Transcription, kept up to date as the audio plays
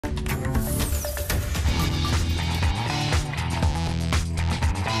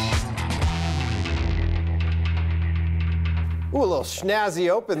Ooh, a little snazzy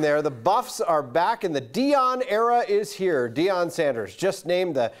open there. The Buffs are back and the Deion era is here. Deion Sanders just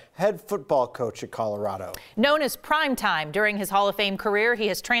named the head football coach at Colorado. Known as Prime Time during his Hall of Fame career, he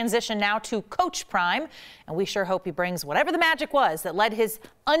has transitioned now to Coach Prime, and we sure hope he brings whatever the magic was that led his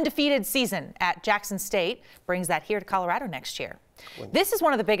undefeated season at Jackson State, brings that here to Colorado next year. This is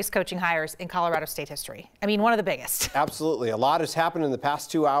one of the biggest coaching hires in Colorado State history. I mean, one of the biggest. Absolutely. A lot has happened in the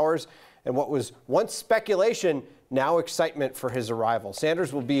past 2 hours, and what was once speculation, now excitement for his arrival.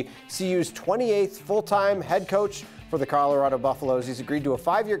 Sanders will be CU's 28th full-time head coach for the Colorado Buffaloes. He's agreed to a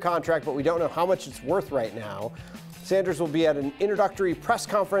 5-year contract, but we don't know how much it's worth right now. Sanders will be at an introductory press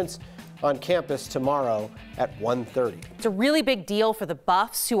conference on campus tomorrow at 1:30. It's a really big deal for the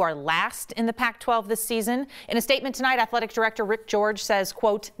Buffs, who are last in the Pac-12 this season. In a statement tonight, athletic director Rick George says,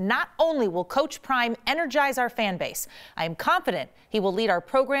 quote, "Not only will Coach Prime energize our fan base, I am confident he will lead our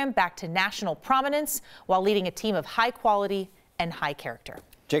program back to national prominence while leading a team of high quality and high character."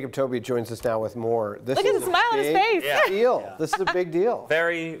 Jacob Toby joins us now with more. Look at the smile on his face. Deal. Yeah. This is a big deal.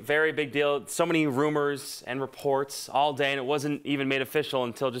 Very, very big deal. So many rumors and reports all day, and it wasn't even made official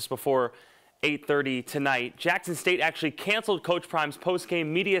until just before 8:30 tonight. Jackson State actually canceled Coach Prime's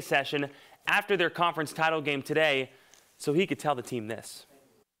post-game media session after their conference title game today so he could tell the team this.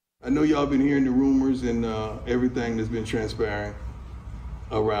 I know y'all been hearing the rumors and everything that's been transpiring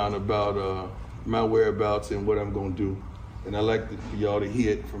around about my whereabouts and what I'm going to do. And I'd like for y'all to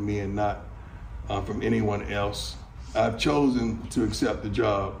hear it from me and not from anyone else. I've chosen to accept the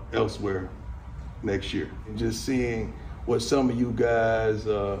job elsewhere next year. And just seeing what some of you guys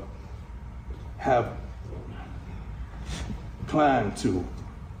have climbed to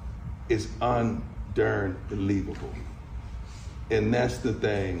is undarn believable. And that's the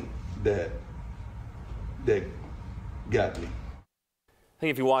thing that got me. I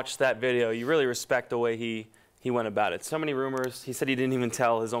think if you watch that video, you really respect the way he went about it. So many rumors. He said he didn't even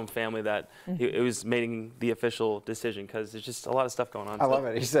tell his own family that it was making the official decision because there's just a lot of stuff going on. I love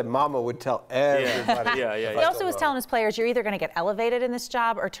it. He said Mama would tell everybody. Yeah. He also was telling his players, you're either going to get elevated in this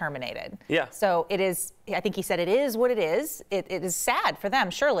job or terminated. Yeah. So it is, I think he said it is what it is. It is sad for them,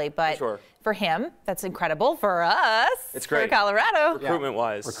 surely, but for him, that's incredible. For us, it's great. For Colorado.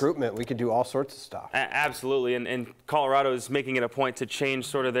 Recruitment-wise. Recruitment, we can do all sorts of stuff. Absolutely, and Colorado is making it a point to change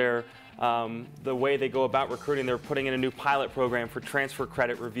sort of their the way they go about recruiting. They're putting in a new pilot program for transfer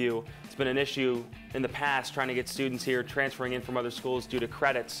credit review. It's been an issue in the past trying to get students here transferring in from other schools due to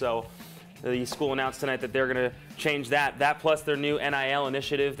credits. So the school announced tonight that they're going to change that. That plus their new NIL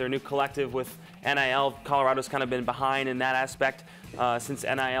initiative, their new collective with NIL. Colorado's kind of been behind in that aspect since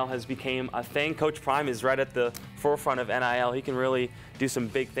NIL has become a thing. Coach Prime is right at the forefront of NIL. He can really do some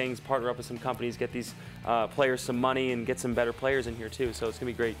big things, partner up with some companies, get these players some money, and get some better players in here too. So it's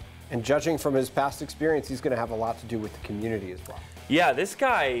going to be great. And judging from his past experience, he's going to have a lot to do with the community as well. Yeah, this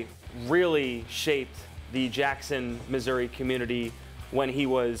guy really shaped the Jackson, Missouri community when he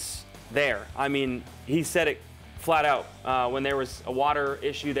was there. I mean, he said it flat out. When there was a water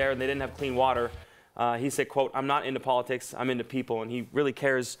issue there and they didn't have clean water, he said, quote, "I'm not into politics, I'm into people." And he really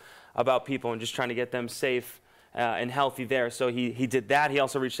cares about people and just trying to get them safe and healthy there. So he did that. He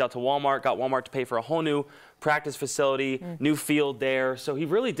also reached out to Walmart, got Walmart to pay for a whole new practice facility, new field there. So he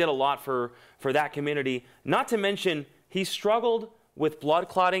really did a lot for that community. Not to mention, he struggled with blood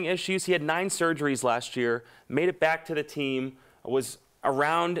clotting issues. He had 9 surgeries last year, made it back to the team, was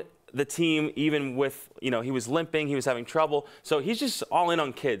around the team even with, he was limping, he was having trouble. So he's just all in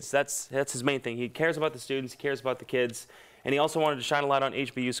on kids. That's his main thing. He cares about the students, he cares about the kids, and he also wanted to shine a light on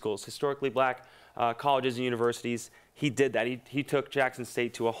HBU schools, historically black colleges and universities. He did that. He took Jackson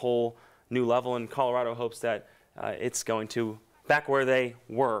State to a whole new level, and Colorado hopes that it's going to back where they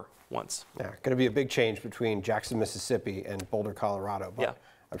were once. Yeah, going to be a big change between Jackson, Mississippi and Boulder, Colorado. But yeah.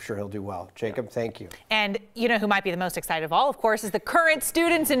 I'm sure he'll do well. Jacob, thank you. And you know who might be the most excited of all, of course, is the current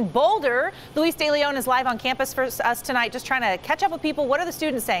students in Boulder. Luis De Leon is live on campus for us tonight, just trying to catch up with people. What are the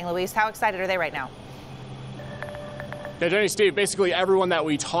students saying, Luis? How excited are they right now? Yeah, Jenny, Steve, basically everyone that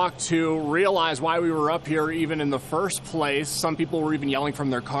we talked to realized why we were up here even in the first place. Some people were even yelling from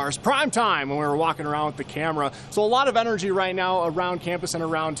their cars, "Prime time," when we were walking around with the camera. So a lot of energy right now around campus and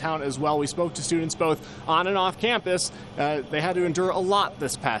around town as well. We spoke to students both on and off campus. They had to endure a lot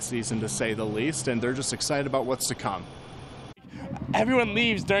this past season, to say the least, and they're just excited about what's to come. Everyone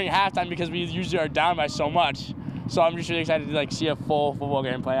leaves during halftime because we usually are down by so much. So I'm just really excited to see a full football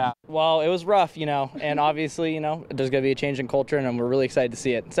game play out. Well, it was rough, and obviously, there's going to be a change in culture, and we're really excited to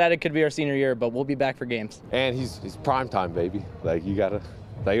see it. Sad it could be our senior year, but we'll be back for games. And he's prime time, baby. Like, you gotta,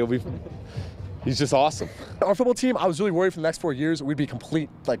 like, He's just awesome. Our football team, I was really worried for the next 4 years we'd be we'd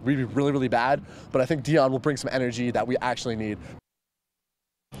be really, really bad. But I think Deion will bring some energy that we actually need.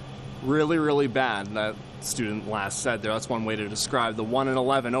 Really, really bad, that student last said there. That's one way to describe the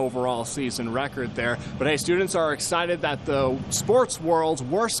 1-11 overall season record there. But hey, students are excited that the sports world's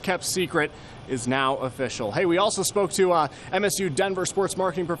worst kept secret is now official. Hey, we also spoke to MSU Denver sports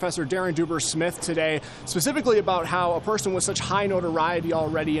marketing professor Darren Duber-Smith today, specifically about how a person with such high notoriety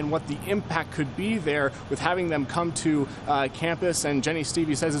already and what the impact could be there with having them come to campus. And Jenny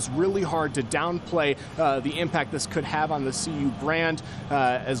Stevie says it's really hard to downplay the impact this could have on the CU brand,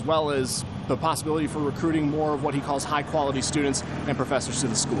 as well as the possibility for recruiting more of what he calls high-quality students and professors to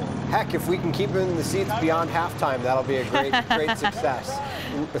the school. Heck, if we can keep them in the seats beyond halftime, that'll be a great success.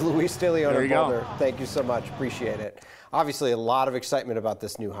 Luis DeLeon of Boulder, thank you so much. Appreciate it. Obviously, a lot of excitement about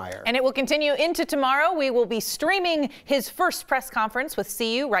this new hire. And it will continue into tomorrow. We will be streaming his first press conference with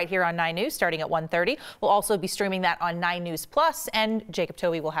CU right here on 9 News starting at 1:30. We'll also be streaming that on 9 News Plus, and Jacob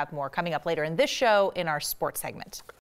Toby will have more coming up later in this show in our sports segment.